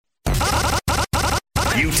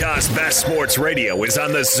Utah's best sports radio is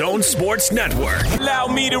on the Zone Sports Network. Allow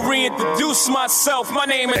me to reintroduce myself. My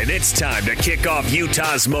name is... And it's time to kick off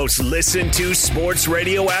Utah's most listened to sports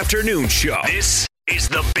radio afternoon show. This is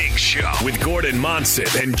The Big Show with Gordon Monson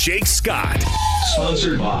and Jake Scott.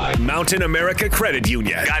 Sponsored by Mountain America Credit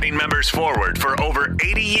Union, guiding members forward for over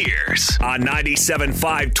 80 years. On 97.5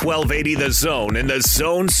 1280 The Zone and the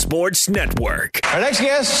Zone Sports Network. Our next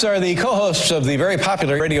guests are the co-hosts of the very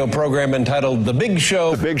popular radio program entitled The Big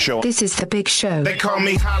Show. The Big Show. This is The Big Show. They call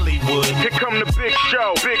me Hollywood. Here come the Big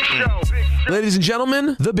Show. Big Show. Big Show. Ladies and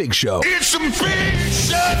gentlemen, The Big Show. It's a Big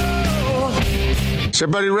Show. Is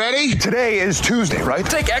everybody ready? Today is Tuesday, right?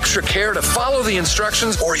 Take extra care to follow the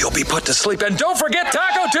instructions or you'll be put to sleep. And don't forget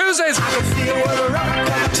Taco Tuesdays.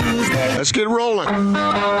 Let's get rolling.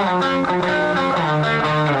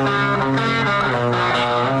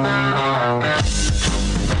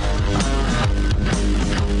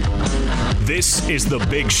 This is The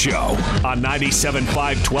Big Show on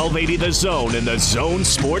 97.5 1280 The Zone and the Zone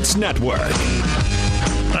Sports Network.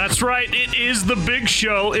 That's right. It is The Big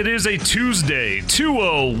Show. It is a Tuesday,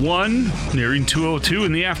 2:01, nearing 2:02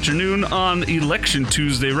 in the afternoon on Election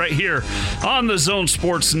Tuesday, right here on the Zone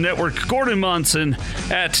Sports Network. Gordon Monson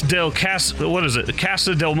at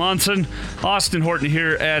Casa del Monson. Austin Horton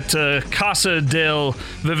here at Casa del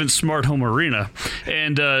Vivint Smart Home Arena.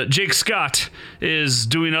 And Jake Scott is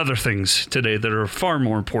doing other things today that are far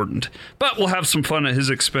more important. But we'll have some fun at his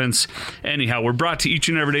expense. Anyhow, we're brought to each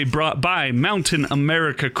and every day by Mountain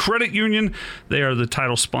America Credit Union. They are the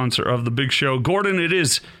title sponsor of The Big Show. Gordon, it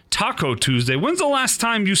is Taco Tuesday. When's the last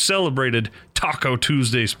time you celebrated Taco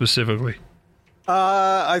Tuesday specifically?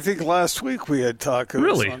 I think last week we had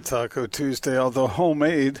tacos on Taco Tuesday, although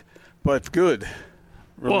homemade, but good.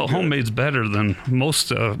 Really well, good. Homemade's better than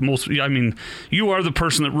most. I mean, you are the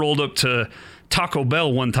person that rolled up to Taco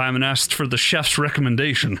Bell one time and asked for the chef's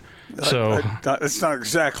recommendation. So it's not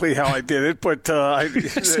exactly how I did it, but it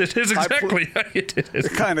is exactly how you did it.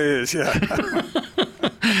 It kind of is, yeah.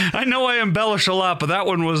 I know I embellish a lot, but that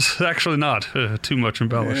one was actually not too much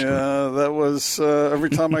embellished. Yeah, that was every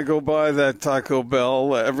time I go by that Taco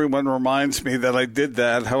Bell, everyone reminds me that I did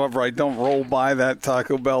that. However, I don't roll by that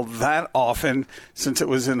Taco Bell that often since it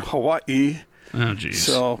was in Hawaii. Oh, jeez.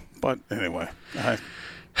 So, but anyway,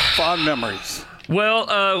 fond memories. Well,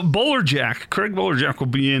 Craig Bowler-Jack will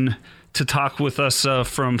be in to talk with us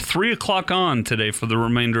from 3 o'clock on today for the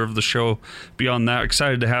remainder of the show. Beyond that,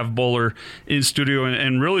 excited to have Bowler in studio.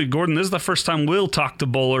 And really, Gordon, this is the first time we'll talk to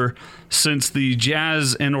Bowler since the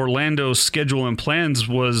Jazz and Orlando schedule and plans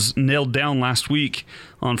was nailed down last week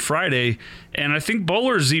on Friday. And I think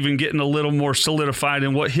Bowler's even getting a little more solidified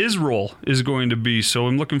in what his role is going to be. So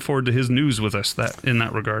I'm looking forward to his news with us in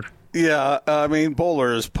that regard. Yeah, I mean,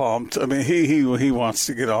 Bowler is pumped. I mean, he wants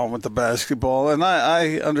to get on with the basketball, and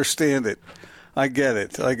I understand it. I get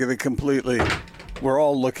it completely. We're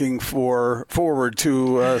all looking forward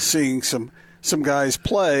to seeing some guys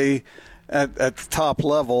play at the top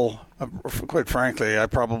level. Quite frankly, I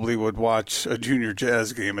probably would watch a Junior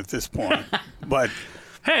Jazz game at this point. But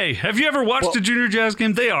hey, have you ever watched a Junior Jazz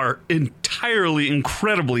game? They are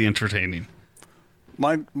incredibly entertaining.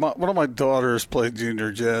 One of my daughters played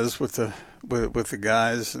Junior Jazz with the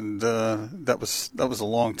guys, and that was a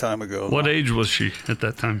long time ago. What age was she at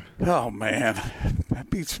that time? Oh man, that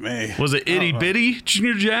beats me. Was it itty bitty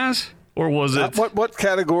Junior Jazz, or was it what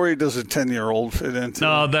category does a 10-year-old fit into?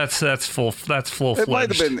 No, that's full fledged. It might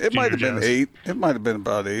have been 8. It might have been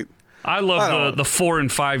about 8. I love the 4 and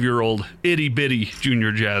 5-year-old itty bitty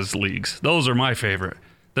Junior Jazz leagues. Those are my favorite.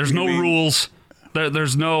 There's no rules.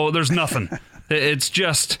 There's nothing. It's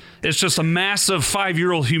just a massive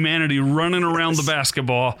 5-year-old humanity running around the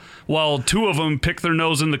basketball while 2 of them pick their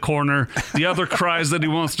nose in the corner. The other cries that he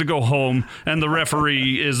wants to go home, and the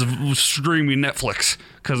referee is streaming Netflix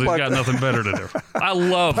because he's got nothing better to do. I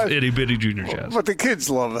love itty bitty Junior Jazz. But the kids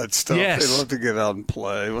love that stuff. Yes. They love to get out and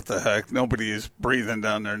play. What the heck? Nobody is breathing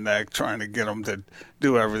down their neck trying to get them to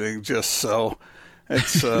do everything just so.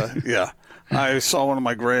 It's yeah. I saw one of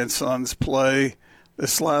my grandsons play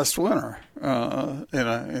this last winter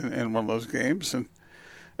in one of those games, and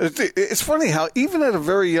it's funny how even at a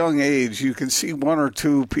very young age you can see 1 or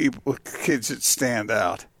 2 kids that stand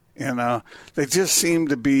out. They just seem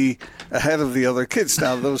to be ahead of the other kids.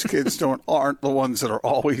 Now those kids aren't the ones that are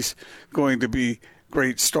always going to be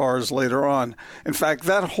great stars later on. In fact,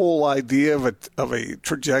 that whole idea of a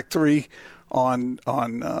trajectory on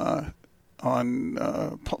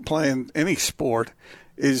playing any sport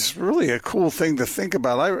is really a cool thing to think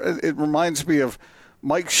about. It reminds me of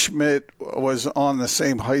Mike Schmidt was on the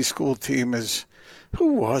same high school team as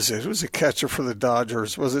who was it? Who was a catcher for the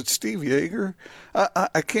Dodgers? Was it Steve Yeager?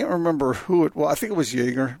 I can't remember who it was. I think it was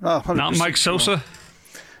Yeager. Not Mike Sosa?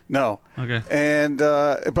 No. Okay. And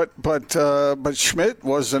but Schmidt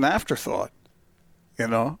was an afterthought.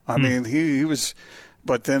 I mean, he was.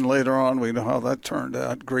 But then later on, we know how that turned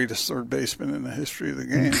out. Greatest third baseman in the history of the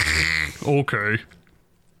game. Okay.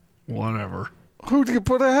 Whatever. Who do you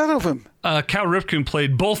put ahead of him? Cal Ripken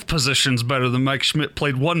played both positions better than Mike Schmidt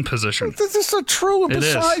played one position. This is not true. And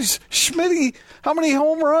besides, Schmidt, how many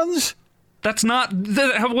home runs? That's not. What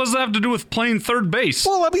does that have to do with playing third base?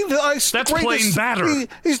 Well, I mean, that's playing batter.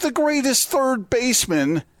 He's the greatest third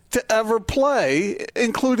baseman to ever play,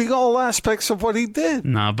 including all aspects of what he did.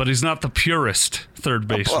 No, but he's not the purest third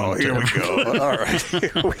baseman. Oh, here we go. All right.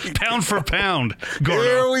 Here we go. Pound for pound. Gordo.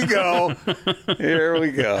 Here we go. Here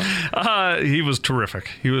we go. He was terrific.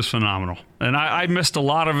 He was phenomenal. And I missed a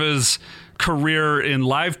lot of his career in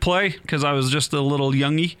live play because I was just a little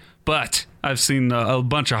youngie. But I've seen a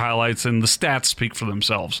bunch of highlights, and the stats speak for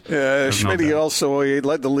themselves. Yeah, Schmidt also he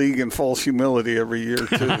led the league in false humility every year,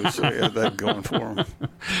 too, so he had that going for him.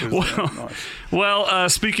 Well,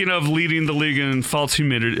 speaking of leading the league in false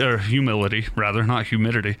humility, not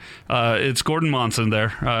humidity, it's Gordon Monson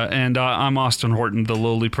there, and I'm Austin Horton, the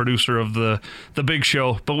lowly producer of the big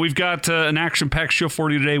show. But we've got an action-packed show for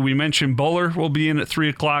you today. We mentioned Bowler will be in at 3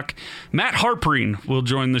 o'clock. Matt Harpering will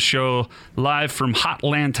join the show live from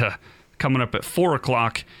Hotlanta, coming up at 4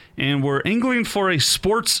 o'clock, and we're angling for a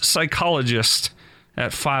sports psychologist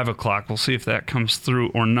at 5 o'clock. We'll see if that comes through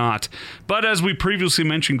or not. But as we previously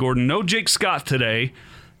mentioned, Gordon, no Jake Scott today,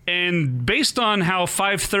 and based on how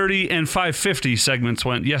 5:30 and 5:50 segments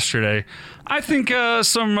went yesterday, I think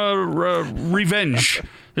some revenge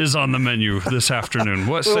is on the menu this afternoon.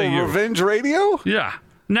 What say you? Revenge radio? Yeah.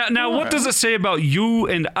 Now, what does it say about you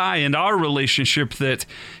and I and our relationship that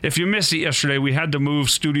if you missed it yesterday, we had to move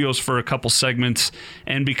studios for a couple segments,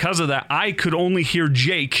 and because of that, I could only hear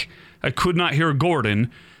Jake. I could not hear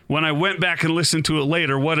Gordon. When I went back and listened to it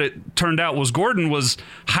later, what it turned out was Gordon was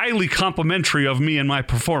highly complimentary of me and my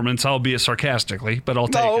performance, albeit sarcastically, but I'll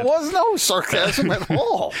take it. No, it was no sarcasm at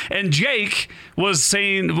all. And Jake was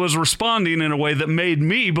responding in a way that made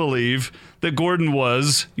me believe that Gordon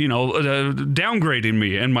was, downgrading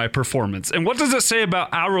me and my performance. And what does it say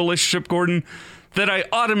about our relationship, Gordon? That I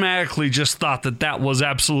automatically just thought that was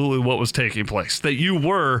absolutely what was taking place, that you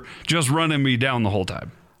were just running me down the whole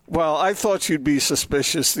time. Well, I thought you'd be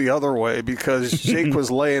suspicious the other way because Jake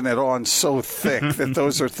was laying it on so thick that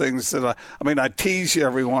those are things that I tease you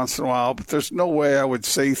every once in a while, but there's no way I would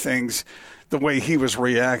say things the way he was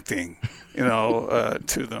reacting,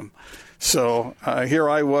 to them. So here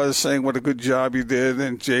I was saying what a good job you did,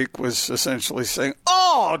 and Jake was essentially saying,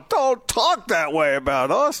 oh, don't talk that way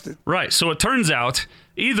about Austin. Right. So it turns out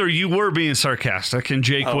either you were being sarcastic and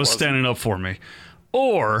Jake was standing up for me,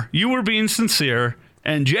 or you were being sincere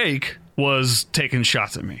and Jake was taking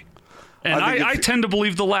shots at me. And I tend to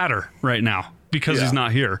believe the latter right now because he's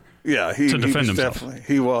not here. Yeah, to defend himself. Definitely,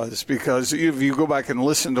 he was, because if you go back and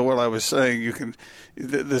listen to what I was saying,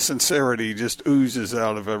 the sincerity just oozes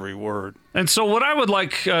out of every word. And so what I would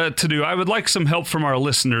like to do, I would like some help from our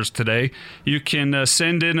listeners today. You can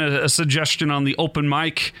send in a suggestion on the open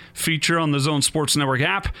mic feature on the Zone Sports Network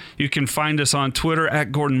app. You can find us on Twitter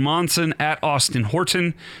at Gordon Monson, at Austin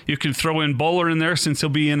Horton. You can throw in Bowler in there since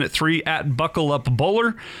he'll be in at 3, at Buckle Up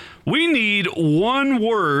Bowler. We need one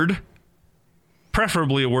word,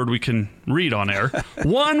 preferably a word we can read on air,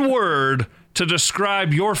 one word to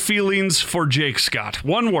describe your feelings for Jake Scott.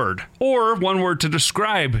 One word. Or one word to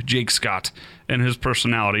describe Jake Scott and his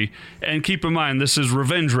personality. And keep in mind, this is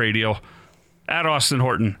Revenge Radio. At Austin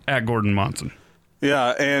Horton, at Gordon Monson. Yeah,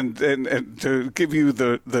 and to give you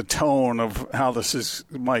the tone of how this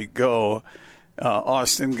might go,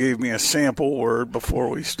 Austin gave me a sample word before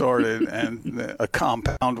we started and a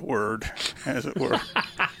compound word, as it were.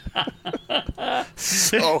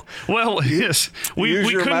 So, well, yes, we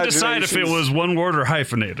couldn't decide if it was one word or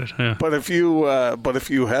hyphenated. Yeah. But if you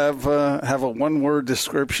have a one word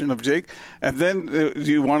description of Jake, and then do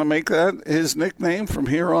you want to make that his nickname from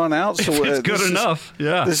here on out? So it's good enough.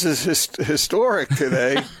 Yeah, this is historic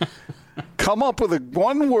today. Come up with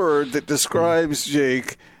one word that describes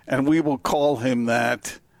Jake, and we will call him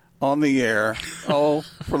that on the air, for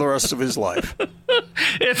the rest of his life.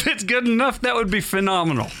 If it's good enough, that would be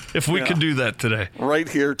phenomenal if we could do that today. Right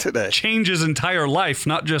here today. Change his entire life,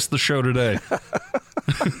 not just the show today.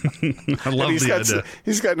 I love the idea.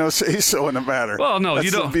 He's got no say-so in the matter. Well, no, that's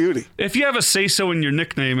you don't. The beauty. If you have a say-so in your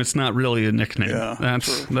nickname, it's not really a nickname. Yeah,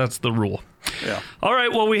 that's the rule. Yeah. All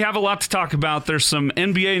right, well, we have a lot to talk about. There's some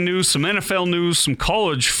NBA news, some NFL news, some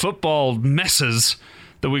college football messes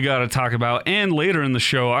that we got to talk about. And later in the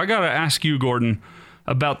show, I got to ask you, Gordon,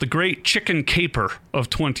 about the great chicken caper of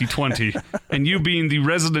 2020 and you being the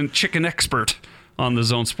resident chicken expert on the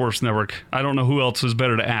Zone Sports Network. I don't know who else is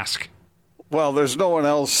better to ask. Well, there's no one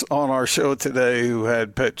else on our show today who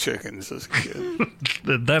had pet chickens as a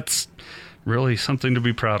kid. That's really something to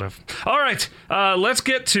be proud of. All right, let's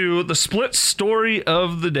get to the split story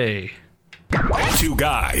of the day. Two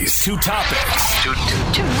guys, two topics,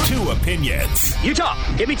 two opinions. You talk.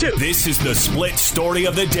 Give me two. This is the split story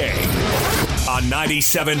of the day on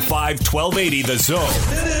 97.5 1280 The Zone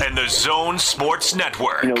and the Zone Sports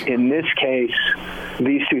Network. In this case,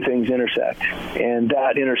 these two things intersect, and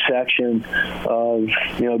that intersection of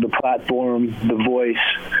the platform, the voice,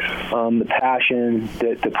 the passion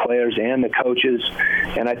that the players and the coaches,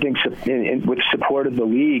 and I think with support of the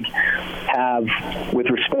league, have with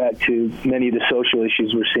respect to many of the social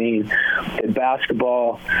issues we're seeing. That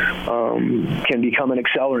basketball can become an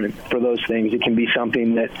accelerant for those things. It can be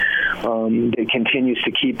something that continues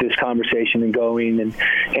to keep this conversation going and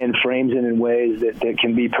frames it in ways that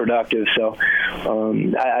can be productive. So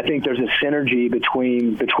I think there's a synergy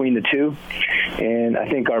between the two, and I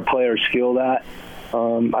think our players feel that.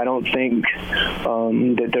 I don't think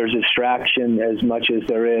that there's distraction as much as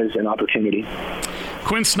there is an opportunity.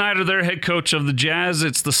 Quinn Snyder there, head coach of the Jazz.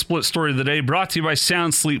 It's the split story of the day, brought to you by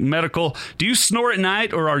Sound Sleep Medical. Do you snore at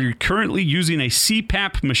night, or are you currently using a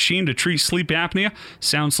CPAP machine to treat sleep apnea?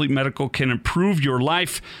 Sound Sleep Medical can improve your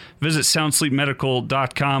life. Visit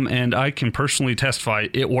soundsleepmedical.com, and I can personally testify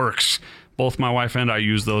it works. Both my wife and I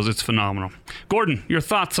use those. It's phenomenal. Gordon, your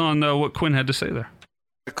thoughts on what Quinn had to say there?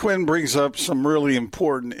 Quinn brings up some really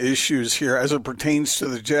important issues here as it pertains to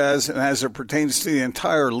the Jazz and as it pertains to the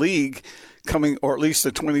entire league coming, or at least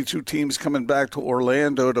the 22 teams coming back to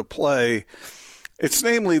Orlando to play. It's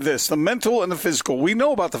namely this, the mental and the physical. We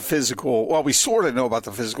know about the physical. Well, we sort of know about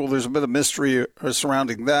the physical. There's a bit of mystery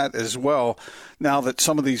surrounding that as well, now that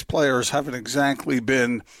some of these players haven't exactly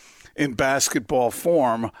been in basketball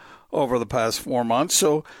form over the past 4 months.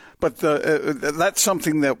 But that's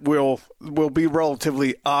something that will be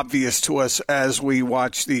relatively obvious to us as we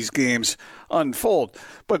watch these games unfold.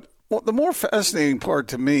 But the more fascinating part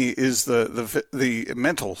to me is the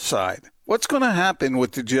mental side. What's going to happen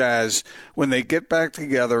with the Jazz when they get back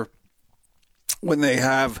together? When they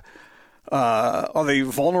have, are they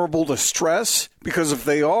vulnerable to stress? Because if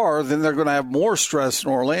they are, then they're going to have more stress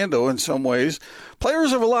in Orlando in some ways.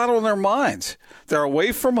 Players have a lot on their minds. They're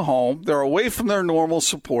away from home. They're away from their normal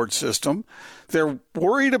support system. They're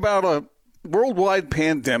worried about a worldwide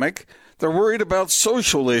pandemic. They're worried about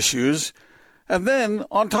social issues. And then,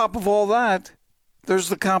 on top of all that, there's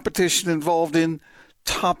the competition involved in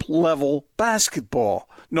top-level basketball.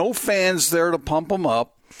 No fans there to pump them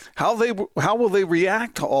up. How will they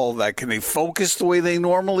react to all of that? Can they focus the way they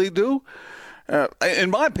normally do?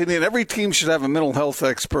 In my opinion, every team should have a mental health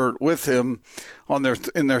expert with him in their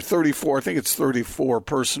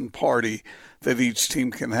 34-person party that each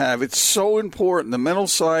team can have. It's so important. The mental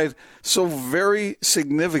side, so very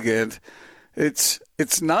significant. It's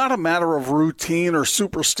not a matter of routine or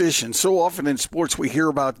superstition. So often in sports we hear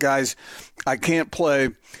about guys, I can't play.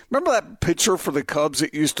 Remember that pitcher for the Cubs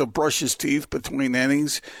that used to brush his teeth between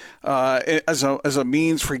innings as a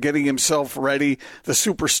means for getting himself ready? The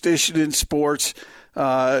superstition in sports,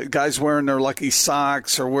 guys wearing their lucky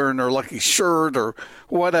socks or wearing their lucky shirt or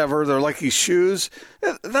whatever, their lucky shoes.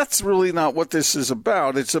 That's really not what this is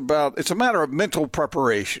about. It's a matter of mental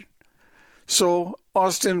preparation. So,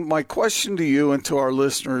 Austin, my question to you and to our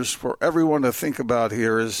listeners, for everyone to think about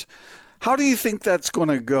here, is how do you think that's going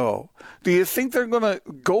to go? Do you think they're going to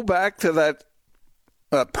go back to that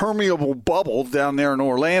permeable bubble down there in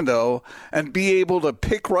Orlando and be able to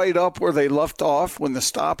pick right up where they left off when the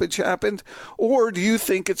stoppage happened? Or do you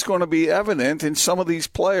think it's going to be evident in some of these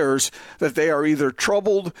players that they are either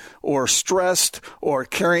troubled or stressed or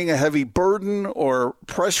carrying a heavy burden or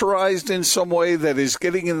pressurized in some way that is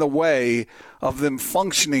getting in the way of them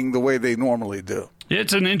functioning the way they normally do?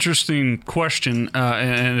 It's an interesting question,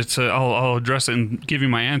 and I'll address it and give you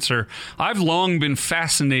my answer. I've long been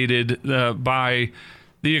fascinated by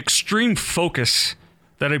the extreme focus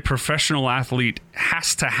that a professional athlete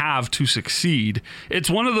has to have to succeed.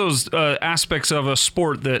 It's one of those aspects of a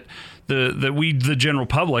sport that that we, the general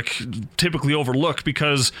public, typically overlook,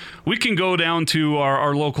 because we can go down to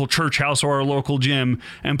our local church house or our local gym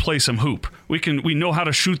and play some hoop. We know how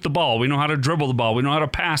to shoot the ball. We know how to dribble the ball. We know how to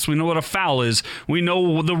pass. We know what a foul is. We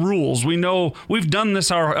know the rules. We've done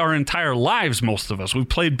this our entire lives, most of us. We've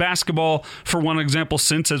played basketball, for one example,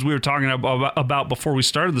 since, as we were talking about before we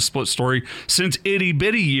started the split story, since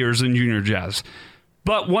itty-bitty years in junior jazz.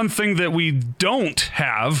 But one thing that we don't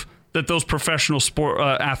have that those professional sport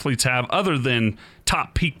athletes have, other than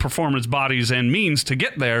top peak performance bodies and means to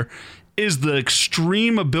get there, is the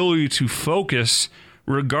extreme ability to focus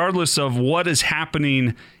regardless of what is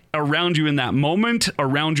happening around you in that moment,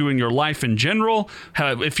 around you in your life in general.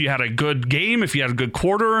 If you had a good game, if you had a good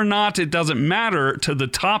quarter or not, it doesn't matter. To the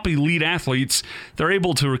top elite athletes, they're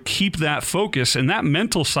able to keep that focus. And that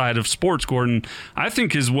mental side of sports, Gordon, I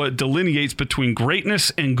think is what delineates between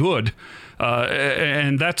greatness and good.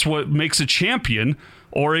 And that's what makes a champion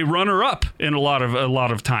or a runner-up in a lot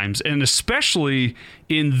of times, and especially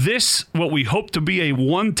in this, what we hope to be a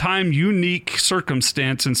one-time unique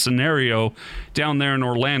circumstance and scenario down there in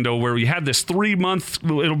Orlando, where we had this 3-month,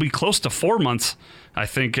 it'll be close to 4 months, I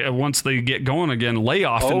think, once they get going again,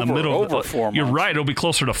 layoff in the middle. Over 4 months. You're right, it'll be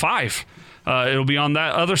closer to 5. It'll be on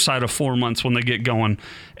that other side of 4 months when they get going.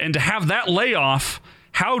 And to have that layoff,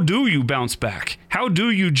 how do you bounce back? How do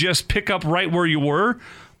you just pick up right where you were?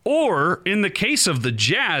 Or, in the case of the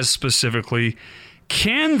Jazz specifically,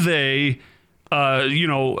 can they,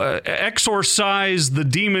 exorcise the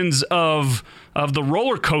demons of the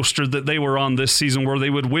roller coaster that they were on this season, where they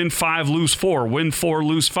would win 5, lose 4, win 4,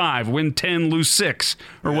 lose 5, win 10, lose 6,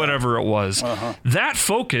 or whatever it was. That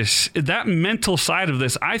focus, that mental side of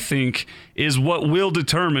this, I think, is what will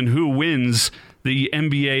determine who wins the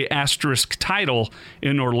NBA asterisk title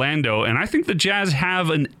in Orlando. And I think the Jazz have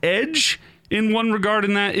an edge in one regard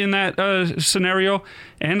in that scenario,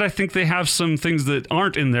 and I think they have some things that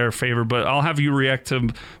aren't in their favor, but I'll have you react to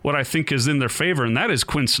what I think is in their favor, and that is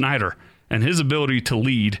Quinn Snyder and his ability to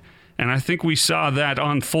lead. And I think we saw that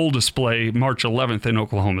on full display March 11th in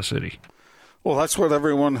Oklahoma City. Well, that's what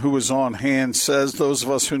everyone who is on hand says. Those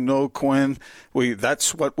of us who know Quinn,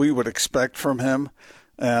 that's what we would expect from him.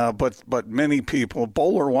 But many people,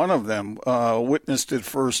 Bowler, one of them, witnessed it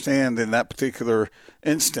firsthand in that particular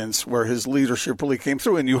instance where his leadership really came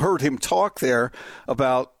through. And you heard him talk there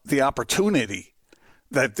about the opportunity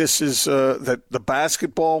that this is, that the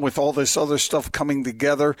basketball with all this other stuff coming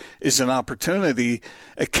together is an opportunity.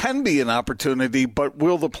 It can be an opportunity, but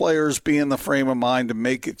will the players be in the frame of mind to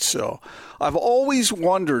make it so? I've always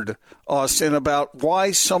wondered, Austin, about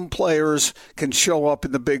why some players can show up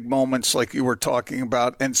in the big moments like you were talking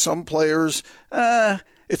about, and some players,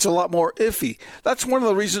 it's a lot more iffy. That's one of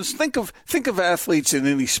the reasons. Think of athletes in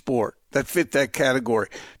any sport that fit that category.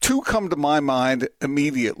 2 come to my mind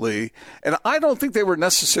immediately, and I don't think they were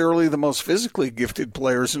necessarily the most physically gifted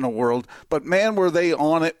players in the world, but man, were they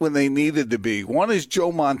on it when they needed to be. One is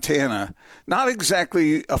Joe Montana, not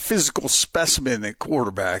exactly a physical specimen at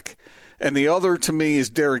quarterback, and the other to me is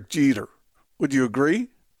Derek Jeter. Would you agree?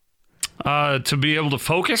 To be able to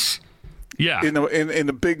focus? Yeah. In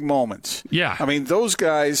the big moments. Yeah. I mean, those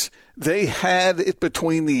guys, they had it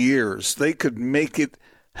between the ears. They could make it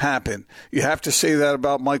happen. You have to say that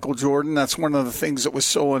about Michael Jordan. That's one of the things that was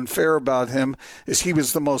so unfair about him, is he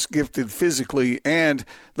was the most gifted physically and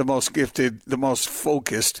the most gifted, the most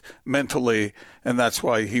focused mentally, and that's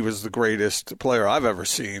why he was the greatest player I've ever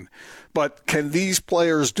seen. But can these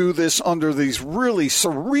players do this under these really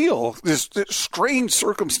surreal, this strange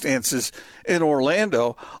circumstances in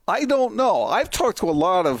Orlando? I don't know. I've talked to a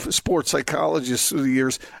lot of sports psychologists through the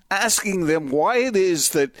years, asking them why it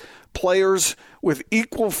is that players with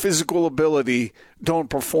equal physical ability don't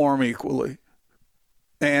perform equally.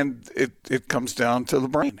 And it comes down to the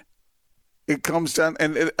brain. It comes down,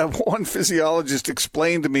 and one physiologist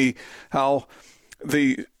explained to me how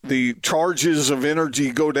the charges of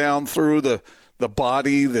energy go down through the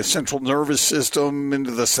body, the central nervous system,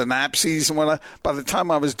 into the synapses. And by the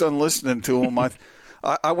time I was done listening to him,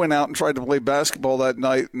 I went out and tried to play basketball that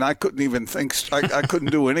night, and I couldn't even think. I couldn't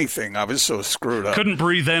do anything. I was so screwed up. Couldn't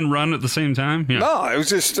breathe and run at the same time? Yeah. No, it was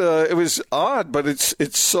just it was odd, but it's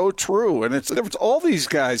so true. And all these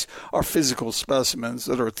guys are physical specimens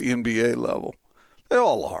that are at the NBA level. They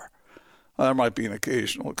all are. There might be an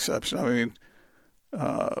occasional exception. I mean,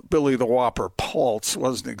 Billy the Whopper Paltz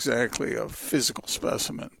wasn't exactly a physical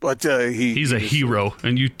specimen, but he's a hero,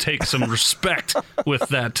 and you take some respect with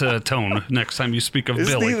that tone next time you speak of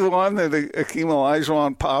Isn't Billy. Isn't he the one that Akeem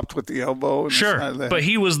Olajuwon popped with the elbow? Sure, but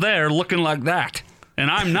he was there looking like that, and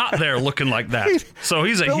I'm not there looking like that. So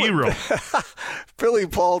he's a hero. Billy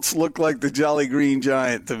Paltz looked like the Jolly Green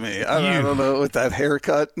Giant to me. I don't know, with that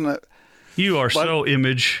haircut. You are so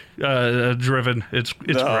image driven. It's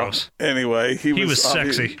gross. Anyway, he was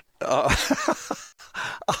sexy.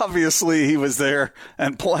 Obviously, he was there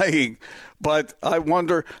and playing. But I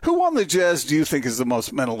wonder, who on the Jazz do you think is the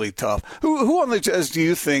most mentally tough? Who on the Jazz do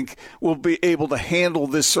you think will be able to handle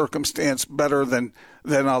this circumstance better than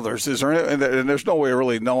others? Is there? And there's no way of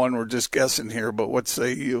really knowing. We're just guessing here. But what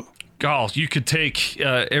say you? Gosh, you could take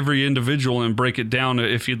every individual and break it down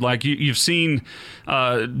if you'd like. You've seen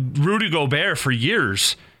Rudy Gobert for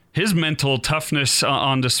years. His mental toughness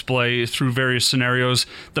on display through various scenarios.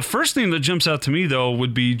 The first thing that jumps out to me, though,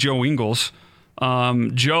 would be Joe Ingles.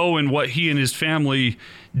 Joe and what he and his family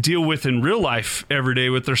deal with in real life every day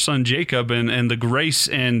with their son Jacob, and the grace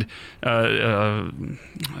and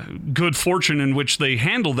good fortune in which they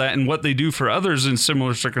handle that and what they do for others in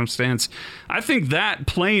similar circumstance. I think that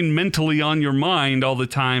playing mentally on your mind all the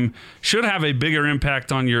time should have a bigger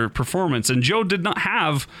impact on your performance. And Joe did not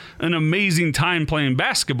have an amazing time playing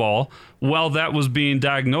basketball while that was being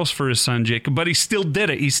diagnosed for his son Jacob, but he still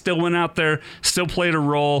did it. He still went out there, still played a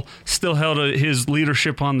role, still held his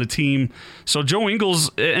leadership on the team. So Joe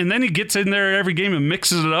Ingles, and then he gets in there every game and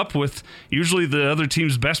mixes it up with usually the other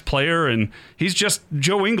team's best player, and he's just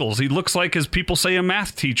Joe Ingles. He looks like, as people say, a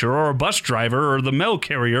math teacher or a bus driver or the mail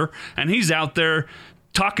carrier, and he's out there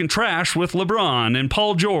talking trash with LeBron and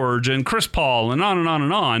Paul George and Chris Paul and on and on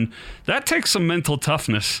and on. That takes some mental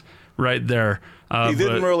toughness right there. He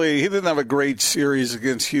didn't have a great series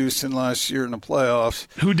against Houston last year in the playoffs.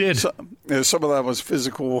 Who did? Some of that was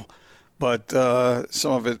physical, but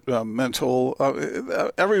some of it mental.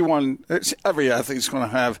 Every athlete's going to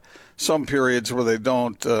have some periods where they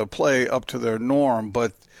don't play up to their norm,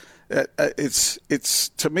 but it's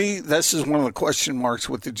to me, this is one of the question marks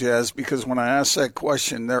with the Jazz, because when I ask that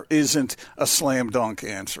question, there isn't a slam dunk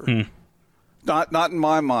answer. Not in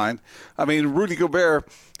my mind. I mean, Rudy Gobert,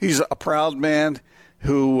 he's a proud man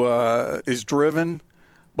who is driven,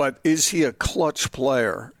 but is he a clutch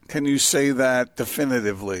player? Can you say that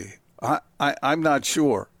definitively? I'm not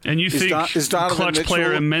sure. And you think clutch Mitchell,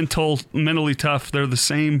 player and mentally tough, they're the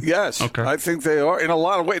same? Yes, okay. I think they are in a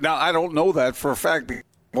lot of ways. Now, I don't know that for a fact, because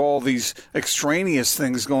of all these extraneous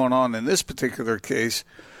things going on in this particular case,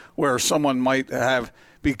 where someone might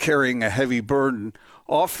be carrying a heavy burden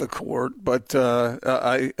off the court, but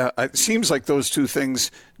it seems like those two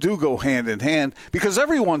things do go hand in hand, because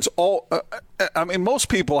most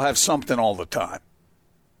people have something all the time,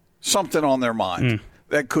 something on their mind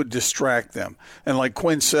that could distract them. And like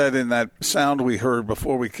Quinn said in that sound we heard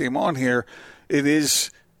before we came on here,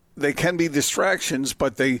 they can be distractions,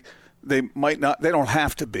 but they might not, they don't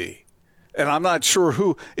have to be. And I'm not sure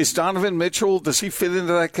who is Donovan Mitchell. Does he fit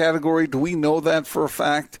into that category? Do we know that for a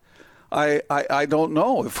fact? I don't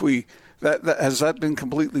know if has that been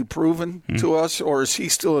completely proven to us, or is he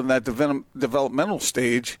still in that developmental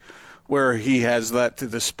stage where he has that to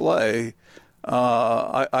display?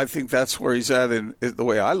 I think that's where he's at in the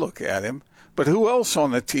way I look at him. But who else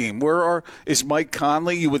on the team? Is Mike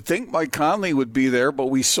Conley? You would think Mike Conley would be there, but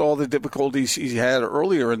we saw the difficulties he had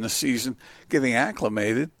earlier in the season getting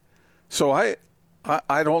acclimated. So I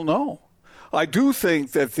don't know. I do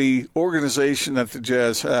think that the organization that the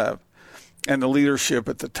Jazz have and the leadership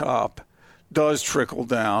at the top does trickle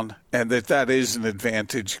down, and that is an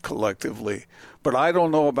advantage collectively. But I don't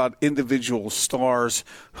know about individual stars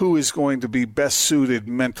who is going to be best suited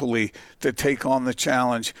mentally to take on the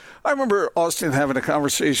challenge. I remember Austin having a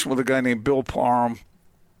conversation with a guy named Bill Parham.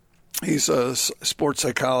 He's a sports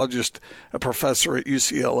psychologist, a professor at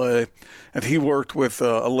UCLA, and he worked with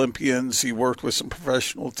Olympians. He worked with some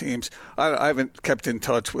professional teams. I haven't kept in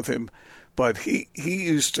touch with him, but he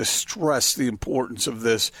used to stress the importance of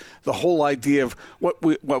this, the whole idea of what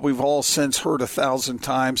we've all since heard 1,000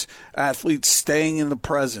 times, athletes staying in the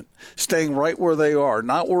present, staying right where they are,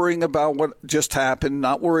 not worrying about what just happened,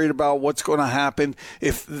 not worried about what's going to happen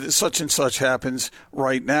if such and such happens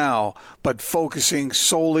right now, but focusing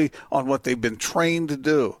solely on what they've been trained to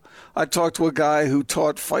do. I talked to a guy who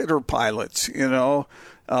taught fighter pilots, a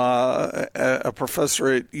professor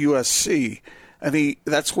at USC, and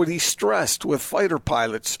that's what he stressed with fighter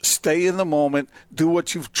pilots. Stay in the moment, do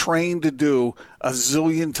what you've trained to do a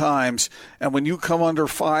zillion times, and when you come under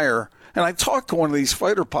fire, and I talked to one of these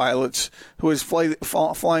fighter pilots who was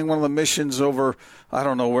flying one of the missions over, I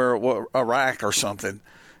don't know where, Iraq or something,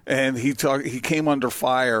 and he came under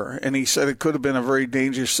fire, and he said it could have been a very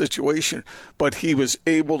dangerous situation, but he was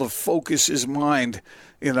able to focus his mind,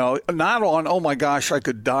 not on, oh my gosh, I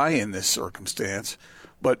could die in this circumstance,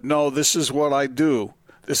 But no, this is what I do.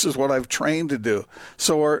 This is what I've trained to do.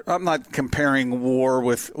 So I'm not comparing war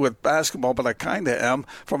with basketball, but I kind of am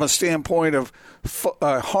from a standpoint of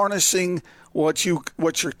harnessing what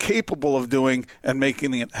you're capable of doing and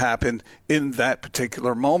making it happen in that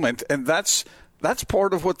particular moment. And that's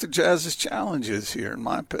part of what the Jazz's challenge is here, in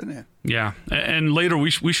my opinion. Yeah, and later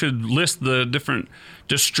we should list the different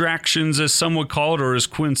distractions, as some would call it, or as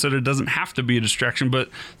Quinn said, it doesn't have to be a distraction, but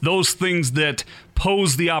those things that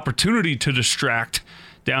pose the opportunity to distract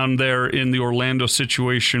down there in the Orlando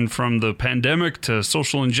situation, from the pandemic to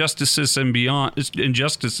social injustices and beyond. We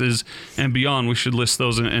should list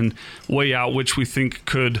those and weigh out which we think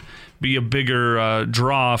could be a bigger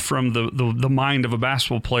draw from the mind of a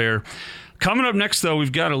basketball player. Coming up next, though,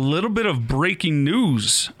 we've got a little bit of breaking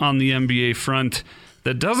news on the NBA front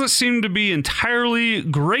that doesn't seem to be entirely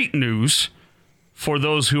great news for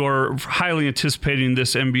those who are highly anticipating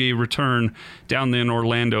this NBA return down there in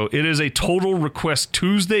Orlando. It is a Total Request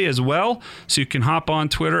Tuesday as well, so you can hop on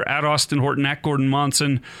Twitter, at Austin Horton, at Gordon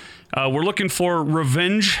Monson. We're looking for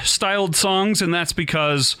revenge-styled songs, and that's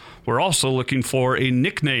because we're also looking for a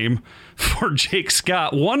nickname for Jake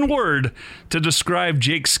Scott. One word to describe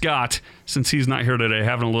Jake Scott, since he's not here today,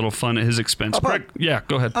 having a little fun at his expense. Craig, yeah,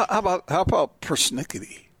 go ahead. How about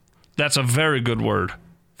persnickety? That's a very good word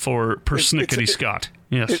for persnickety Scott.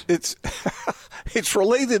 Yes. It's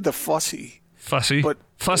related to fussy. Fussy? But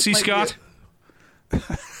Fussy Scott?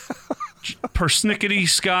 Persnickety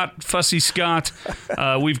Scott, Fussy Scott.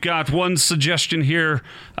 We've got one suggestion here,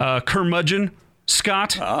 Curmudgeon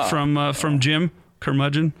Scott from Jim.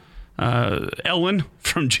 Curmudgeon. Ellen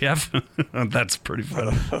from Jeff. That's pretty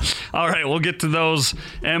funny. All right, we'll get to those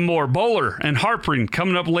and more. Bowler and Harpering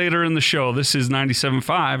coming up later in the show. This is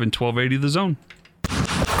 97.5 and 1280 The Zone.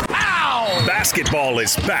 Basketball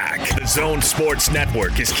is back. The Zone Sports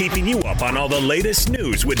Network is keeping you up on all the latest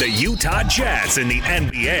news with the Utah Jazz and the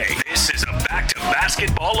NBA. This is a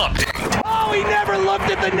back-to-basketball update. Oh, he never looked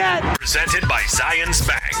at the net. Presented by Zions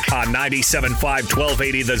Bank on 97.5,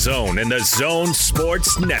 1280 The Zone and the Zone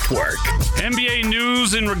Sports Network. NBA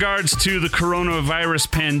news in regards to the coronavirus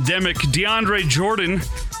pandemic. DeAndre Jordan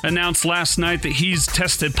announced last night that he's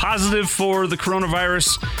tested positive for the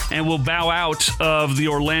coronavirus and will bow out of the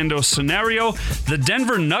Orlando scenario. The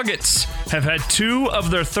Denver Nuggets have had 2 of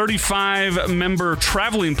their 35-member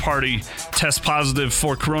traveling party test positive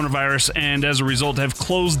for coronavirus, and as a result have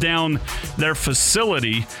closed down their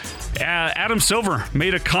facility. Adam Silver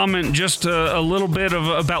made a comment just a little bit of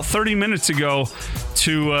about 30 minutes ago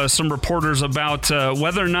to some reporters about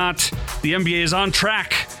whether or not the NBA is on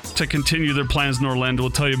track to continue their plans in Orlando.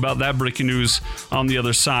 We'll tell you about that breaking news on the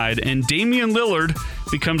other side. And Damian Lillard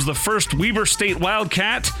becomes the first Weber State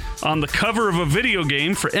Wildcat on the cover of a video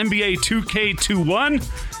game for NBA 2K21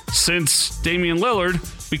 since Damian Lillard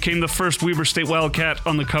became the first Weber State Wildcat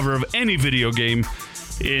on the cover of any video game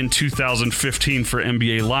in 2015 for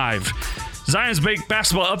NBA Live. Zions Bank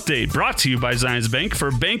Basketball Update brought to you by Zions Bank. For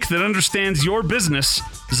a bank that understands your business,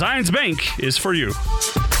 Zions Bank is for you.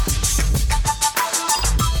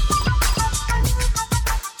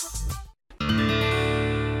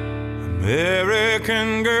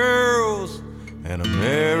 American girls and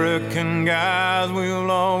American guys,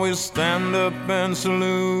 we'll always stand up and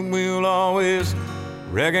salute. We'll always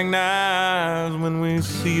recognize when we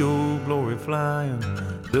see old glory flying.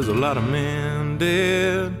 There's a lot of men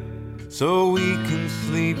dead, so we can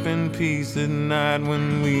sleep in peace at night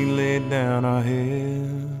when we lay down our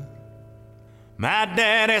head. My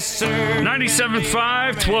daddy served 97.5,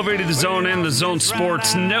 1280 The Zone and the Zone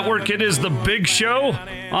Sports Network. It is the big show.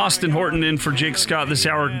 Austin Horton in for Jake Scott this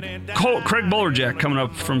hour. Craig Bowlerjack coming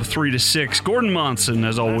up from 3 to 6. Gordon Monson,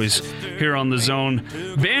 as always, here on The Zone.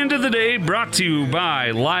 Band of the Day brought to you by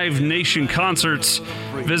Live Nation Concerts.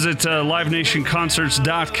 Visit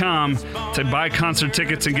livenationconcerts.com to buy concert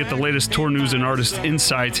tickets and get the latest tour news and artist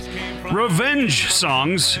insight. Revenge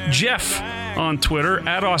songs. Jeff on Twitter,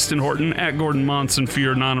 at Austin Horton, at Gordon Monson for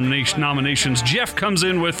your nominations. Jeff comes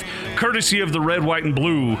in with courtesy of the Red, White, and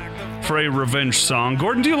Blue for a revenge song.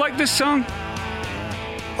 Gordon, do you like this song?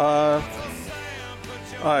 I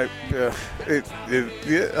guess.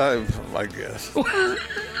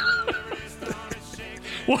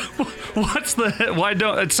 What's the? Why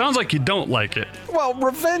don't? It sounds like you don't like it. Well,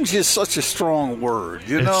 revenge is such a strong word.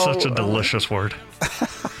 You know, it's such a delicious word.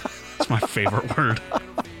 It's my favorite word.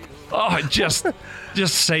 Oh, just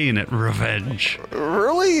saying it, revenge.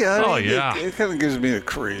 Really? Yeah. It kind of gives me the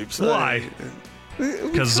creeps. Why?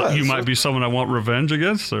 Because you might be someone I want revenge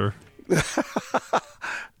against, or?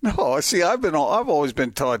 No, see, I've always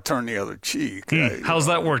been taught turn the other cheek. How's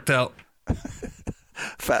that worked out?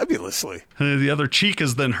 fabulously. The other cheek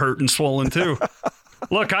is then hurt and swollen, too.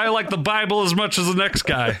 Look, I like the Bible as much as the next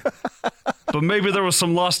guy. But maybe there was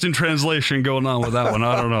some lost in translation going on with that one.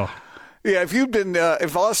 I don't know. Yeah,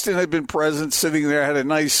 if Austin had been present, sitting there, had a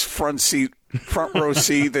nice front row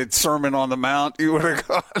seat at Sermon on the Mount, you would have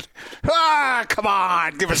gone, come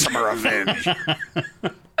on, give us some revenge.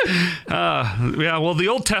 Yeah, well, the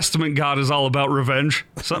Old Testament God is all about revenge.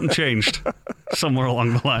 Something changed somewhere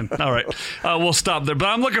along the line. All right, we'll stop there. But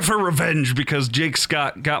I'm looking for revenge because Jake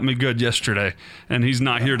Scott got me good yesterday, and he's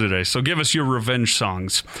not here today. So give us your revenge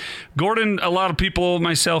songs. Gordon, a lot of people,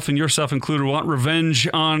 myself and yourself included, want revenge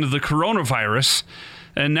on the coronavirus.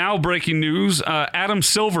 And now breaking news, Adam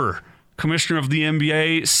Silver, commissioner of the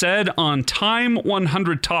NBA, said on Time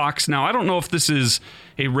 100 Talks. Now, I don't know if this is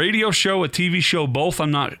a radio show, a TV show, both.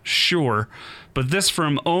 I'm not sure. But this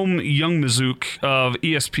from Om Youngmizuk of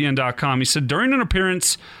ESPN.com. He said, during an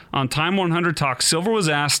appearance on Time 100 Talks, Silver was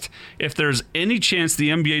asked if there's any chance the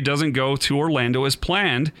NBA doesn't go to Orlando as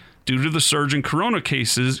planned due to the surge in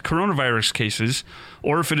coronavirus cases,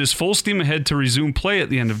 or if it is full steam ahead to resume play at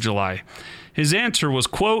the end of July. His answer was,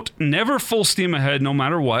 quote, never full steam ahead no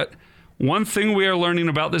matter what. One thing we are learning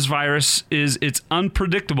about this virus is it's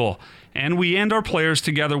unpredictable, and we and our players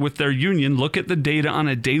together with their union look at the data on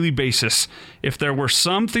a daily basis. If there were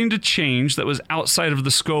something to change that was outside of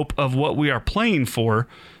the scope of what we are playing for,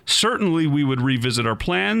 certainly we would revisit our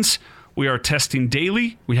plans. We are testing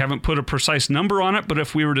daily. We haven't put a precise number on it, but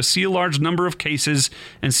if we were to see a large number of cases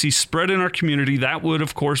and see spread in our community, that would,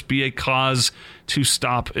 of course, be a cause to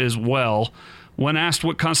stop as well. When asked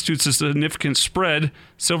what constitutes a significant spread,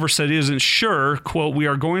 Silver said he isn't sure. Quote, we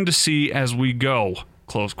are going to see as we go,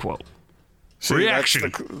 close quote. See,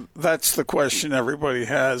 reaction. That's the question everybody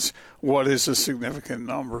has. What is a significant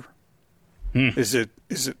number? Is it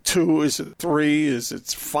 2? Is it 3? Is it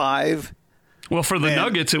 5? Well, for the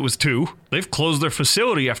Nuggets, it was 2. They've closed their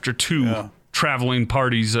facility after 2 traveling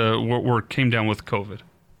parties came down with COVID.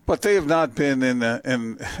 But they have not been in a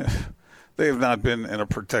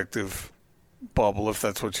protective bubble, if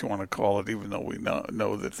that's what you want to call it, even though we know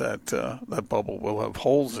that bubble will have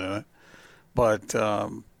holes in it. But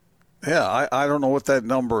I don't know what that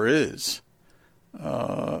number is.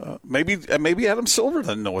 Maybe Adam Silver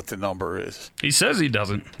doesn't know what the number is. He says he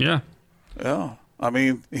doesn't. Yeah. I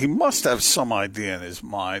mean, he must have some idea in his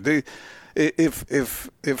mind.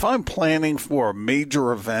 If I'm planning for a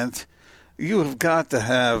major event, you have got to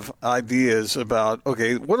have ideas about,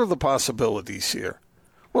 okay, what are the possibilities here?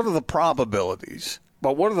 What are the probabilities?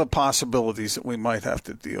 But what are the possibilities that we might have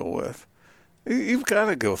to deal with? You've got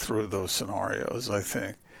to go through those scenarios, I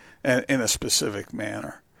think, and in a specific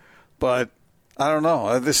manner. But I don't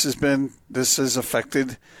know. This has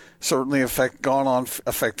affecting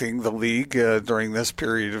the league during this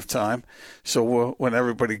period of time. So when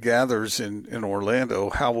everybody gathers in Orlando,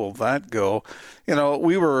 how will that go? You know,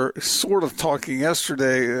 we were sort of talking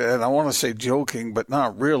yesterday, and I want to say joking, but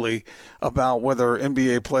not really, about whether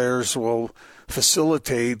NBA players will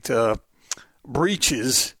facilitate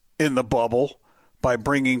breaches in the bubble by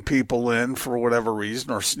bringing people in for whatever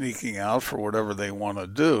reason or sneaking out for whatever they want to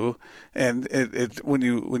do. And when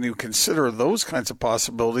you consider those kinds of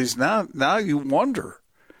possibilities, now you wonder,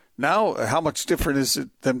 how much different is it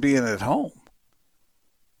than being at home?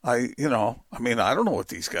 I don't know what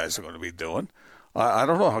these guys are going to be doing. I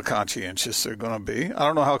don't know how conscientious they're going to be. I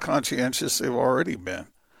don't know how conscientious they've already been.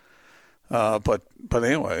 But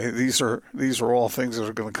anyway, these are all things that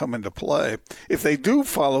are going to come into play. If they do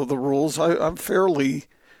follow the rules, I'm fairly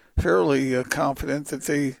confident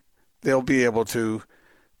that they'll be able to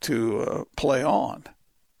play on.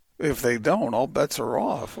 If they don't, all bets are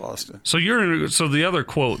off, Austin. So the other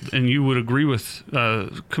quote, and you would agree with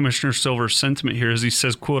Commissioner Silver's sentiment here, is he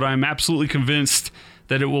says, quote, I'm absolutely convinced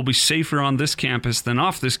that it will be safer on this campus than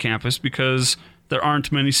off this campus because there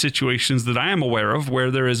aren't many situations that I am aware of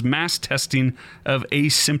where there is mass testing of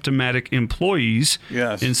asymptomatic employees.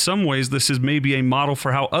 Yes. In some ways, this is maybe a model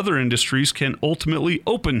for how other industries can ultimately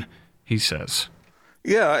open, he says.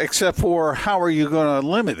 Yeah, except for how are you going to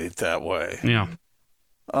limit it that way? Yeah.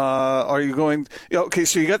 Are you going – okay,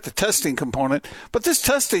 so you got the testing component, but this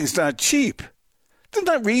testing's not cheap. Didn't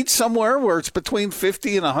I read somewhere where it's between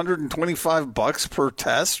 $50 and $125 per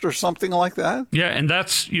test or something like that? Yeah, and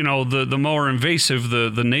that's, the more invasive,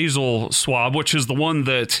 the nasal swab, which is the one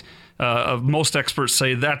that most experts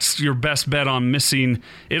say that's your best bet on missing.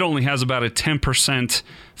 It only has about a 10%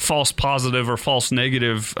 false positive or false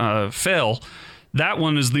negative fail. That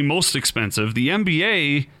one is the most expensive. The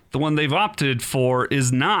NBA, the one they've opted for,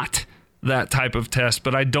 is not that type of test,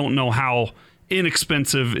 but I don't know how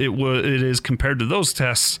inexpensive it is compared to those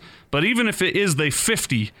tests. But even if it is the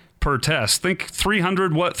 50 per test, think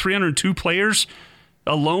 302 players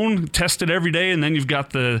alone tested every day, and then you've got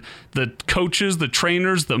the coaches, the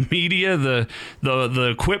trainers, the media, the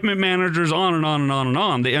equipment managers, on and on and on and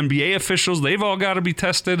on. The NBA officials, they've all got to be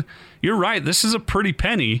tested. You're right. This is a pretty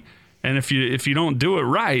penny, and if you don't do it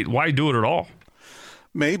right, why do it at all?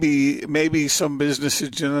 Maybe some businesses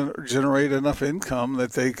generate enough income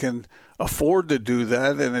that they can afford to do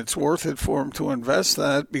that, and it's worth it for them to invest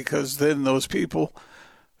that, because then those people,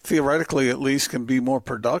 theoretically at least, can be more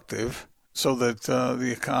productive, so that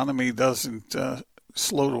the economy doesn't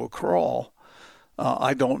slow to a crawl.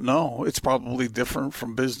 I don't know. It's probably different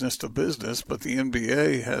from business to business, but the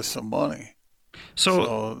NBA has some money,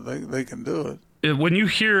 so they can do it. When you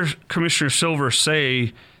hear Commissioner Silver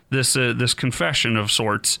say this confession of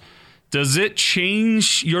sorts, does it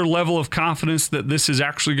change your level of confidence that this is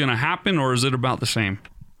actually going to happen, or is it about the same?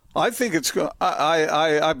 I think it's going.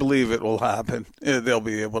 I believe it will happen. They'll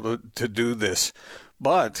be able to do this.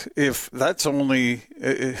 But if that's only,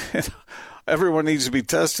 everyone needs to be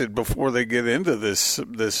tested before they get into this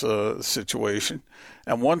situation.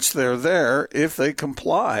 And once they're there, if they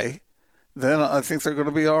comply, then I think they're going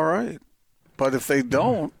to be all right. But if they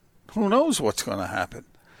don't, who knows what's going to happen?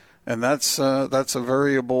 And that's a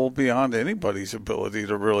variable beyond anybody's ability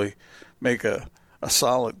to really make a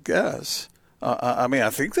solid guess. I mean, I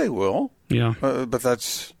think they will. Yeah. But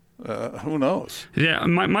that's. Who knows? Yeah,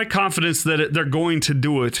 my confidence that they're going to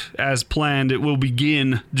do it as planned. It will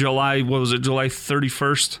begin July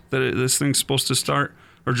 31st that this thing's supposed to start?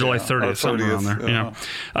 Or July 30th, something around there. Yeah.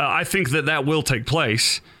 I think that will take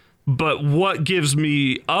place. But what gives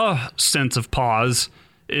me a sense of pause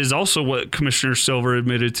is also what Commissioner Silver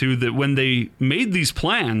admitted to, that when they made these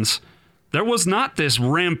plans, there was not this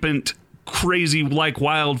rampant, crazy, like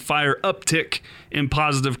wildfire uptick in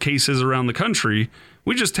positive cases around the country.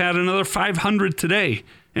 We just had another 500 today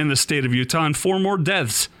in the state of Utah, and 4 more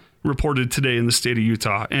deaths reported today in the state of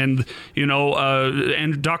Utah. And,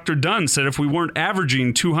 and Dr. Dunn said if we weren't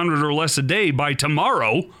averaging 200 or less a day by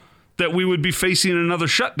tomorrow, that we would be facing another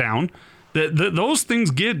shutdown. That those things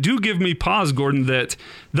do give me pause, Gordon, that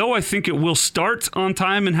though I think it will start on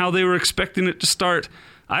time and how they were expecting it to start,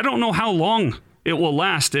 I don't know how long it will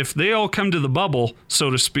last if they all come to the bubble, so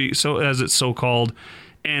to speak, so as it's so called,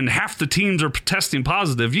 and half the teams are testing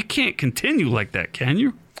positive. You can't continue like that, can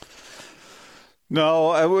you? No,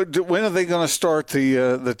 I would. When are they going to start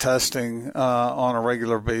the testing on a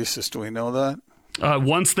regular basis? Do we know that?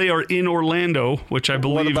 Once they are in Orlando, which I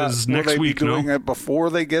believe is next week. Will they be doing it before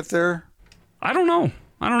they get there? I don't know.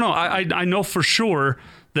 I know for sure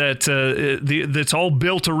that it's all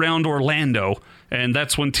built around Orlando, and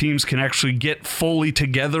that's when teams can actually get fully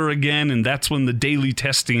together again, and that's when the daily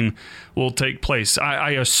testing will take place.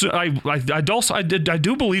 I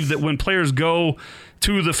do believe that when players go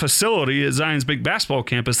to the facility at Zion's big basketball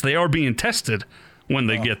campus, they are being tested when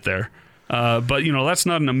they get there. But that's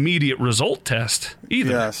not an immediate result test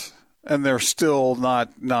either. Yes. And they're still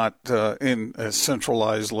not in a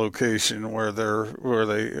centralized location where they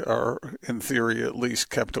are, in theory, at least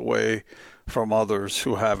kept away from others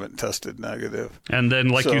who haven't tested negative. And then,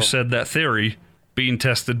 like you said, that theory being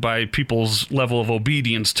tested by people's level of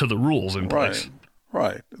obedience to the rules in place.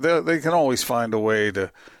 Right. They can always find a way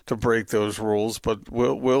to break those rules, but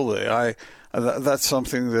will they? That's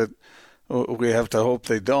something that we have to hope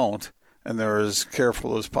they don't, and they're as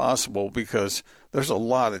careful as possible, because there's a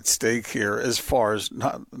lot at stake here as far as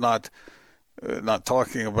not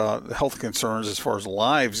talking about health concerns as far as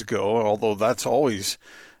lives go, although that's always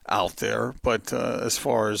out there. But as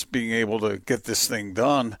far as being able to get this thing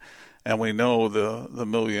done, and we know the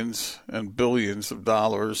millions and billions of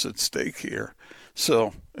dollars at stake here.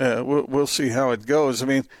 So we'll see how it goes. I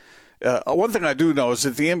mean, one thing I do know is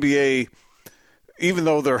that the NBA, even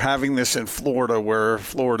though they're having this in Florida, where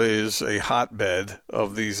Florida is a hotbed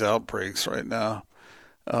of these outbreaks right now,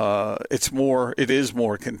 it is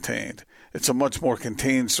more contained. It's a much more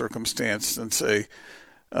contained circumstance than, say,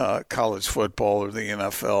 college football or the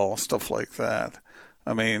NFL, stuff like that.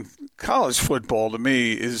 I mean, college football to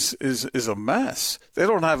me is a mess. They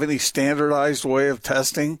don't have any standardized way of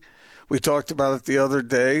testing. We talked about it the other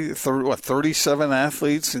day. 37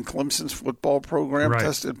 athletes in Clemson's football program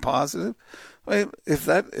tested positive. I mean, if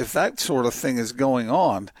that sort of thing is going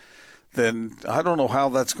on, then I don't know how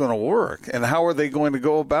that's going to work. And how are they going to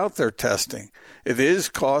go about their testing? It is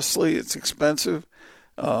costly. It's expensive.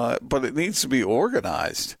 But it needs to be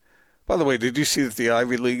organized. By the way, did you see that the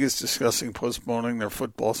Ivy League is discussing postponing their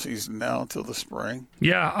football season now until the spring?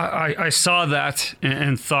 Yeah, I saw that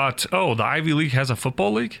and thought, oh, the Ivy League has a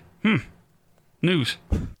football league? news.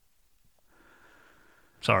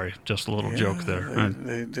 Sorry, just a little joke there.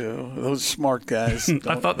 They do. Those smart guys.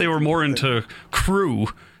 I thought they were more into crew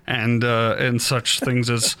and such things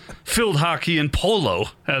as field hockey and polo,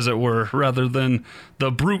 as it were, rather than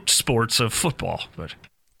the brute sports of football. But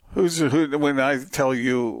who? When I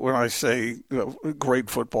say great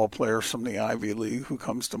football players from the Ivy League, who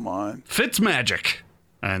comes to mind? Fitzmagic,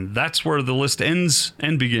 and that's where the list ends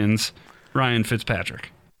and begins. Ryan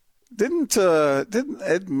Fitzpatrick. Didn't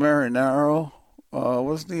Ed Marinaro?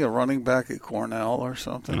 Wasn't he a running back at Cornell or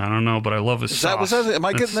something? I don't know, but I love his sauce. Am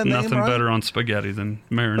I getting the name right? Nothing better on spaghetti than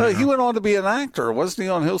marinara. He went on to be an actor. Wasn't he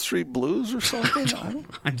on Hill Street Blues or something?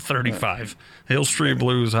 I'm 35. Hill Street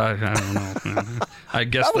Blues, I don't know. I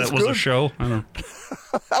guess that was a show. I don't know.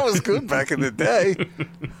 That was good back in the day.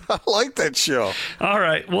 I like that show. All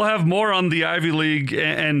right. We'll have more on the Ivy League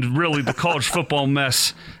and really the college football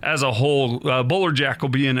mess as a whole. Bowler Jack will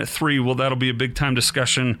be in at 3. Well, that'll be a big-time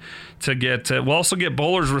discussion to get. We'll also get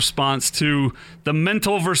Bowler's response to the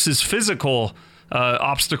mental versus physical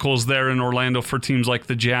obstacles there in Orlando for teams like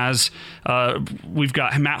the Jazz. We've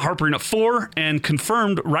got Matt Harper at 4 and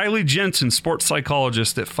confirmed Riley Jensen, sports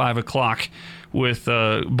psychologist, at 5 o'clock with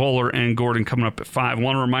Bowler and Gordon coming up at 5. I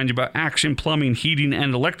want to remind you about Action Plumbing, Heating,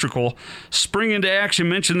 and Electrical. Spring into action.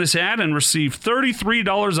 Mention this ad and receive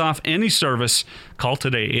 $33 off any service. Call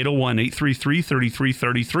today,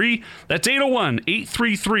 801-833-3333. That's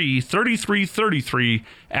 801-833-3333.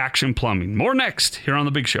 Action Plumbing. More next here on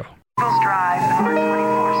The Big Show. Drive, North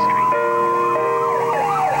 24th Street.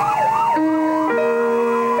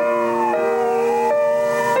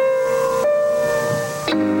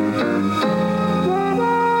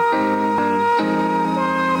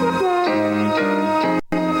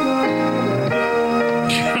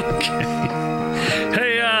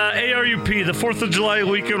 The 4th of July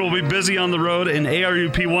weekend will be busy on the road, and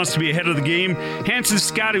ARUP wants to be ahead of the game. Hanson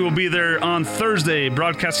Scotty will be there on Thursday,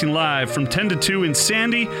 broadcasting live from 10 to 2 in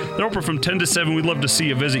Sandy. They're open from 10 to 7. We'd love to see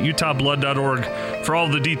you. Visit utahblood.org for all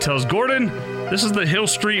the details. Gordon, this is the Hill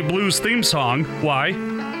Street Blues theme song. Why?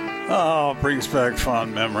 Oh, it brings back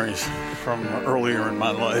fond memories from earlier in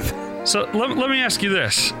my life. So let me ask you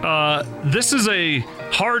this. This is a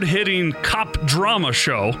hard-hitting cop drama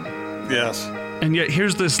show. Yes. And yet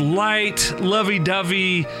here's this light,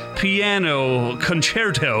 lovey-dovey piano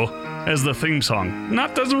concerto as the theme song.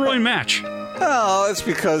 Doesn't really match. No, it's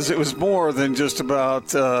because it was more than just about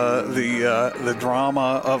the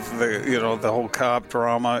drama of the whole cop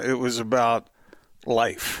drama. It was about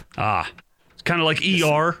life. It's kind of like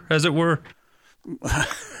ER, as it were.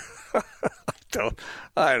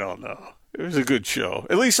 I don't know. It was a good show.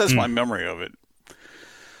 At least that's my memory of it.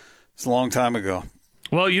 It's a long time ago.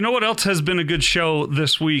 Well, you know what else has been a good show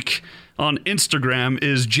this week on Instagram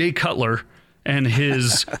is Jay Cutler and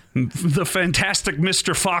his the fantastic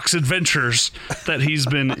Mr. Fox adventures that he's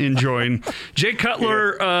been enjoying. Jay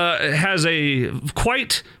Cutler has a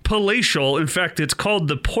quite palatial, in fact, it's called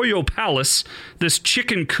the Pollo Palace, this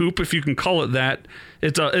chicken coop, if you can call it that.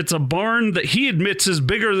 It's a barn that he admits is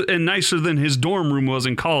bigger and nicer than his dorm room was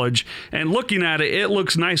in college. And looking at it, it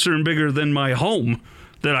looks nicer and bigger than my home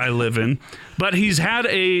that I live in. But he's had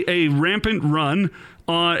a rampant run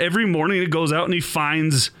every morning. He goes out and he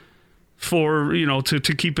finds, for,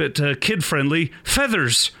 to keep it kid-friendly,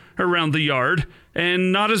 feathers around the yard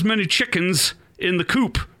and not as many chickens in the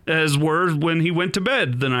coop as were when he went to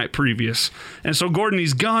bed the night previous. And so Gordon,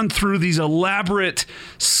 he's gone through these elaborate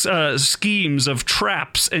schemes of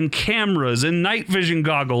traps and cameras and night vision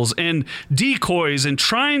goggles and decoys and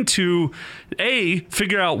trying to, A,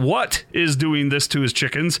 figure out what is doing this to his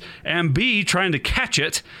chickens, and B, trying to catch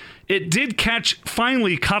it. It did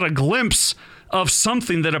finally caught a glimpse of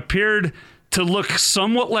something that appeared to look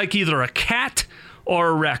somewhat like either a cat or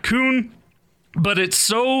a raccoon. But it's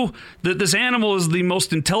so that this animal is the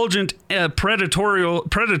most intelligent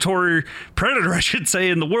predator, I should say,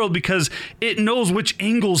 in the world, because it knows which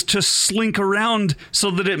angles to slink around so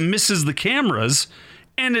that it misses the cameras,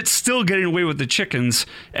 and it's still getting away with the chickens.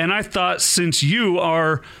 And I thought, since you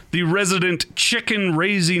are the resident chicken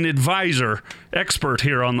raising expert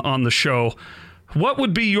here on the show, what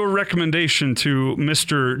would be your recommendation to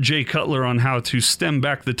Mr. Jay Cutler on how to stem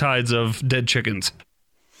back the tides of dead chickens?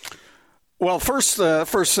 Well, first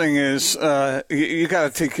thing is you got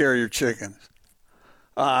to take care of your chickens.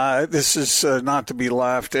 This is not to be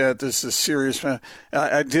laughed at. This is serious.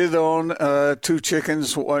 I did own 2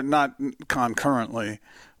 chickens, not concurrently,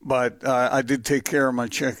 but I did take care of my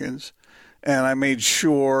chickens, and I made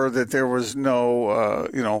sure that there was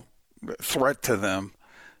no threat to them.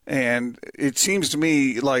 And it seems to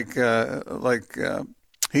me like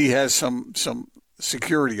he has some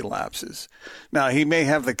security lapses. Now, he may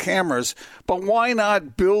have the cameras, but why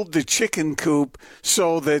not build the chicken coop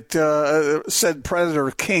so that said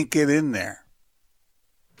predator can't get in there?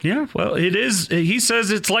 Yeah, well, it is. He says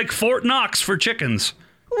it's like Fort Knox for chickens.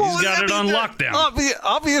 Well, He's got it on lockdown.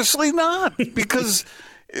 Obviously not, because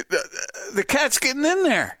the cat's getting in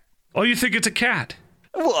there. Oh, you think it's a cat?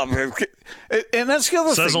 Well, I mean, and that's the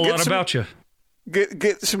other thing. Says a lot about you.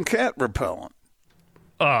 Get some cat repellent.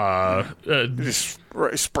 Just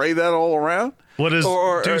spray that all around. What is?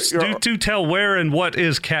 Do tell where and what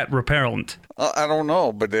is cat repellent? I don't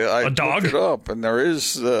know, but I looked it up, and there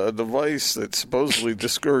is a device that supposedly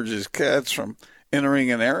discourages cats from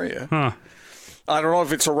entering an area. Huh. I don't know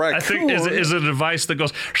if it's a raccoon. I think is a device that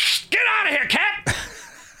goes, get out of here, cat!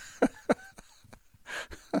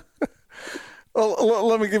 Well,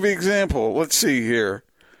 let me give you an example. Let's see here.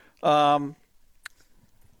 Top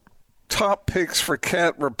picks for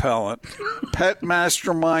cat repellent. Pet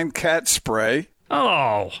Mastermind cat spray.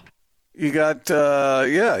 Oh. You got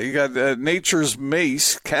Nature's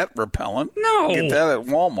Mace cat repellent. No. Get that at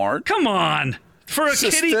Walmart. Come on. For a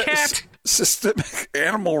kitty cat? Systemic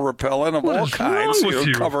animal repellent of all kinds.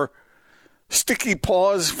 It'll cover sticky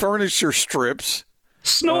paws, furniture strips.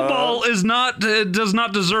 Snowball does not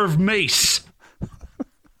deserve mace.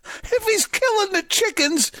 If he's killing the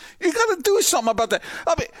chickens, you got to do something about that.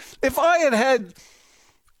 I mean, if I had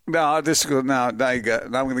now I'm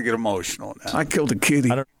going to get emotional now. I killed a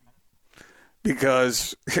kitty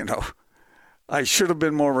because I should have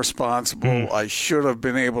been more responsible. I should have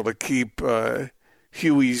been able to keep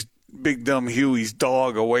Big Dumb Huey's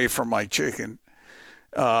dog away from my chicken.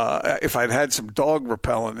 If I'd had some dog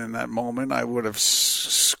repellent in that moment, I would have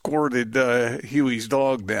squirted Huey's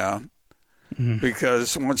dog down. Mm-hmm.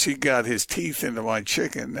 Because once he got his teeth into my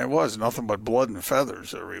chicken, there was nothing but blood and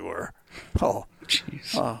feathers everywhere. Oh,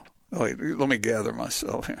 jeez. Wait, let me gather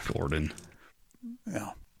myself here. Gordon. Yeah.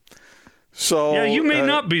 So yeah, you may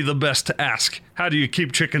not be the best to ask. How do you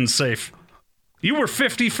keep chickens safe? You were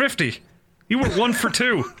 50-50. You were 1 for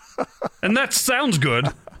 2. And that sounds good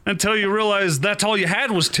until you realize that's all you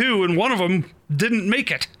had was 2, and one of them didn't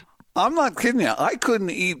make it. I'm not kidding you. I couldn't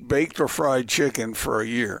eat baked or fried chicken for a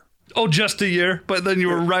year. Oh, just a year? But then you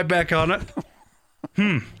were right back on it?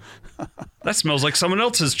 That smells like someone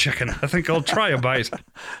else's chicken. I think I'll try a bite.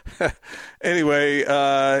 Anyway,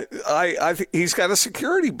 I think he's got a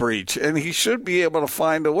security breach, and he should be able to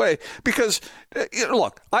find a way. Because,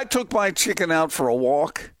 look, I took my chicken out for a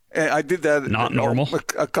walk. And I did that not normal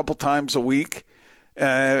a couple times a week,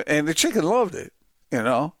 and the chicken loved it. And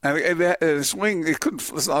its wing,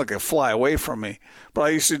 it's not like it fly away from me, but I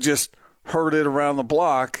used to just herd it around the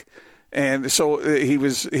block, and so he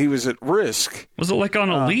was at risk. Was it like on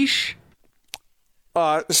a leash?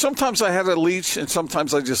 Sometimes I had a leash, and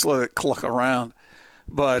sometimes I just let it cluck around.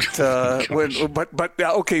 But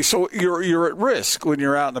okay, so you're at risk when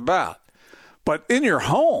you're out and about, but in your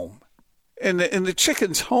home. In the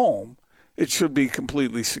chicken's home, it should be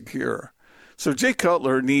completely secure. So Jay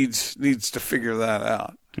Cutler needs to figure that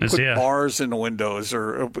out. Put bars in the windows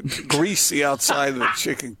or grease the outside of the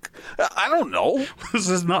chicken. I don't know. This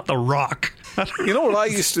is not The Rock. You know what I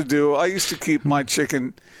used to do? I used to keep my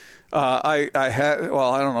chicken. I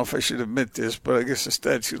don't know if I should admit this, but I guess the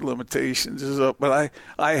statute of limitations is up. But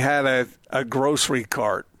I had a grocery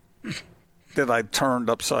cart that I turned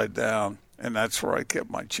upside down. And that's where I kept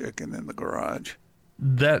my chicken, in the garage.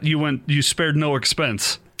 That you spared no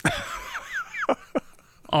expense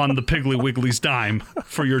on the Piggly Wiggly's dime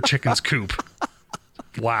for your chicken's coop.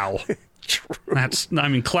 Wow. True. That's,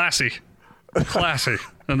 classy. Classy.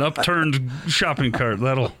 An upturned shopping cart.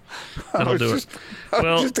 That'll do it. I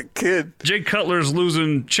was just a kid. Jay Cutler's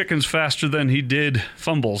losing chickens faster than he did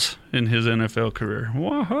fumbles in his NFL career.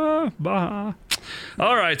 Wah-ha-bah.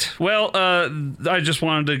 All right. Well, I just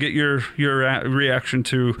wanted to get your reaction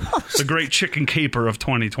to the great chicken caper of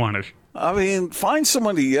 2020. I mean, find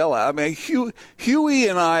someone to yell at. I mean, Huey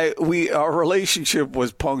and our relationship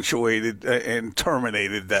was punctuated and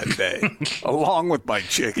terminated that day, along with my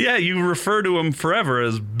chicken. Yeah, you refer to him forever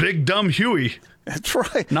as Big Dumb Huey. That's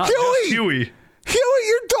right. Not just Huey. Huey,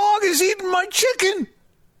 your dog is eating my chicken.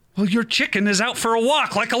 Well, your chicken is out for a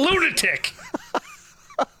walk like a lunatic.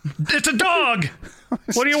 It's a dog.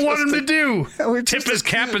 What do you want him to do? Tip his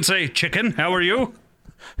cap and say, "Chicken, how are you?"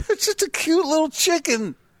 It's just a cute little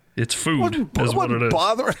chicken. It's food, is what it is.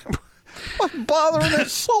 What's bothering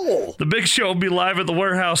his soul? The Big Show will be live at the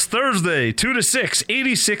Warehouse Thursday, 2 to 6,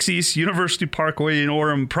 86 East University Parkway in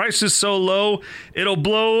Orem. Price is so low, it'll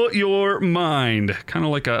blow your mind. Kind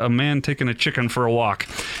of like a man taking a chicken for a walk.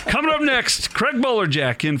 Coming up next, Craig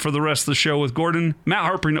Bowlerjack in for the rest of the show with Gordon, Matt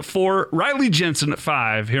Harpering at 4, Riley Jensen at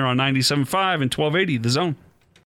 5 here on 97.5 and 1280 The Zone.